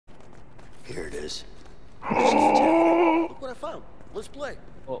Here it is. Oh, Look what I found. Let's play.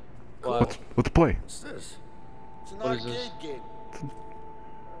 Oh, wow. let's play. What's this? It's an What is arcade this? game.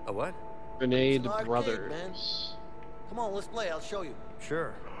 A what? Grenade It's an arcade, Brothers. Come on, let's play. I'll show you.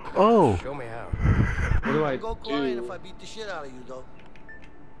 Sure. Oh, Show me how. What do I Go crying do? if I beat the shit out of you, though.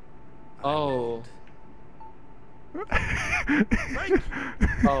 Oh. Thank you.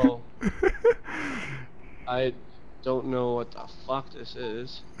 Oh. I don't know what the fuck this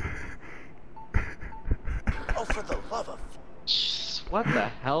is. Oh, for the love of... What the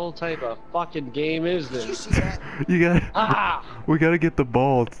hell type of fucking game is Did you this? see that? you got. Ah! We gotta get the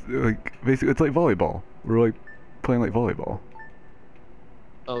ball. It's like basically, it's like volleyball. We're like playing like volleyball.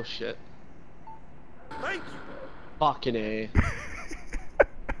 Oh shit. Thank you. Fucking A.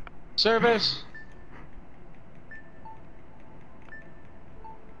 Service!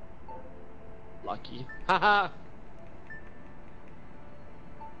 Lucky. Haha!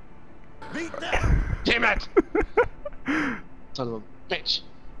 Beat that. Damn it! Son of a bitch.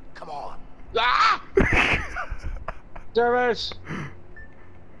 Come on. Ah! Service!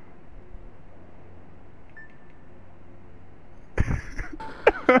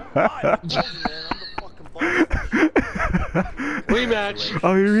 I told you, man. I'm the fucking boss. Rematch!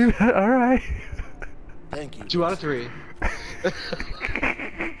 Oh, you read that? All right. Thank you. 2 out of 3.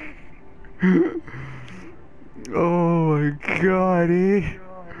 Oh my god, eh?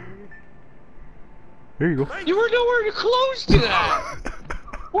 There you go. You were nowhere close to that!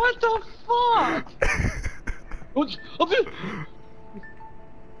 What the fuck? What?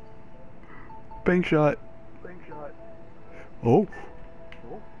 Bank shot. Oh.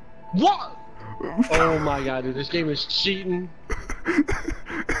 What? Oh my god, dude, this game is cheating.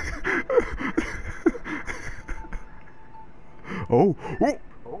 Oh. Oh.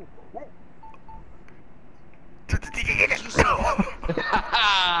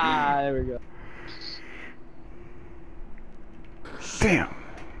 There we go. Damn.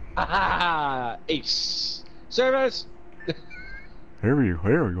 Ace. Service. There we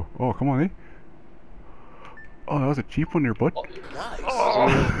go. Oh, come on, eh? Oh, that was a cheap one there, bud. Nice. Oh.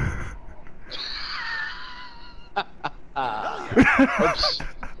 Oops.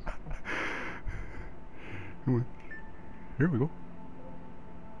 Come on. Here we go.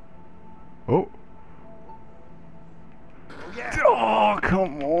 Oh. Yeah. Oh,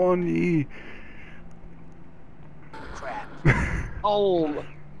 come on, eh? Crap. Oh.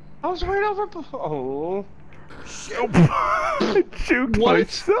 I was right over. Oh. Shit. I juked What?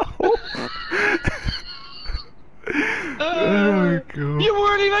 myself. There we go. You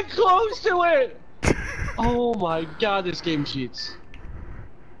weren't even close to it. Oh my god, this game cheats.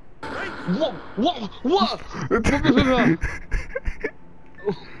 What?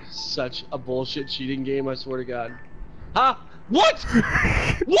 Such a bullshit cheating game, I swear to god. Huh? What?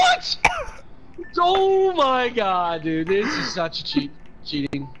 What? Oh my god, dude, this is such a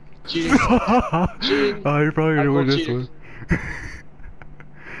cheating. Cheating. Oh, you're probably gonna win this cheating. one.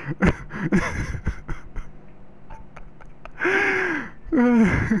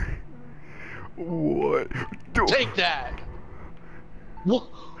 What? Take that! What?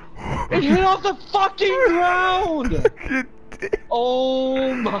 It hit off the fucking ground!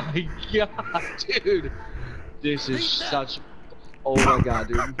 Oh my god, dude! This is such. Oh my god,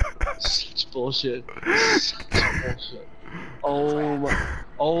 dude. Such bullshit. Such bullshit.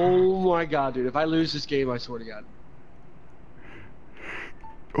 Oh my god, dude. If I lose this game, I swear to god.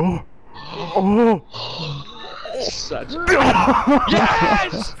 Oh. Oh. Such.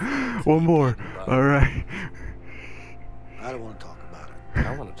 Yes! One more. All right. I don't want to talk about it.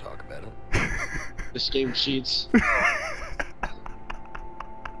 I want to talk about it. This game cheats.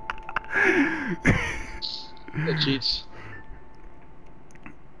 It cheats.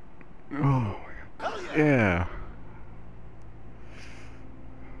 Oh. Hell yeah. Yeah.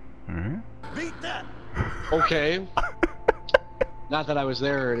 All right. Beat that. Okay. Not that I was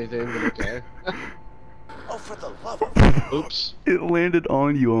there or anything, but okay. Oh, for the love of... Oops. It landed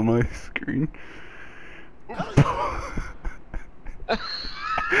on you on my screen. You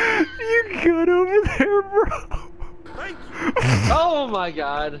got over there, bro. Thank you. Oh my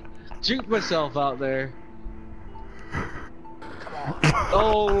god. Juked myself out there. Come on.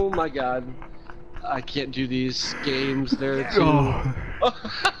 Oh my god. I can't do these games. They're too... Oh.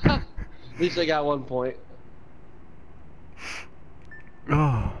 At least I got 1 point. Oh.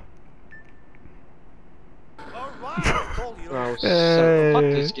 All right. I told you. Oh, so, fuck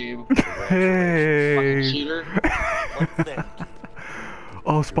Hey. this game. Hey. Fucking cheater. What's that?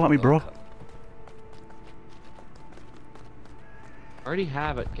 Oh, spot me, bro. I already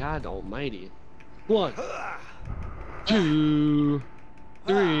have it. God almighty. 1, 2,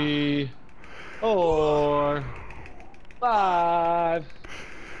 3, 4, 5,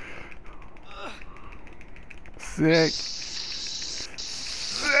 6,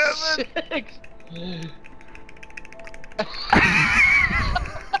 7. 6.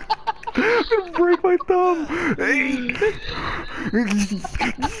 I'm gonna break my thumb. 8. I'm gonna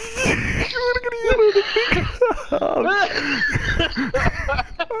yell at the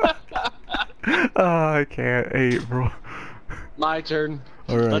Oh, I can't. 8, bro. My turn.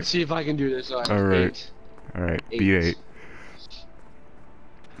 All right. Let's see if I can do this. All All right. 8. All right. Beat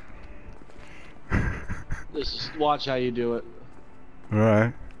 8. This is watch how you do it. All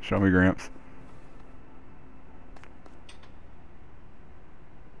right. Show me, Gramps.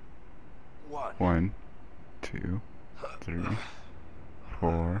 1, 2, 3,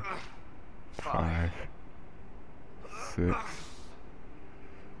 4, 5, 6,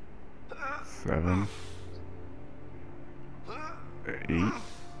 7, 8.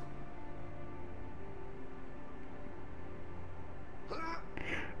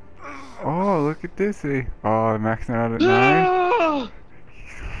 Oh, look at this. Oh, I'm maxing out at 9.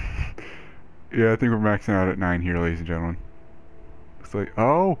 Yeah, I think we're maxing out at 9 here, ladies and gentlemen. Looks like,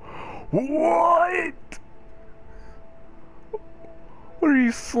 oh, what? What are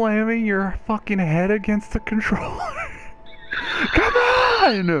you slamming your fucking head against the controller? Come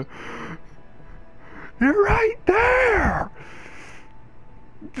on! You're right there!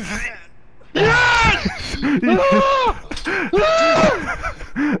 Yes!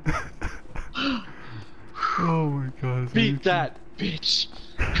 Oh my god. Beat that, bitch.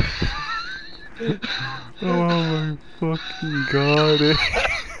 Oh my fucking god.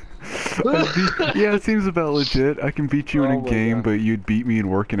 Yeah, it seems about legit. I can beat you in Oh a my game, God. but you'd beat me in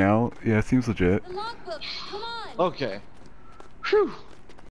working out. Yeah, it seems legit. The logbook, come on! Okay. Whew.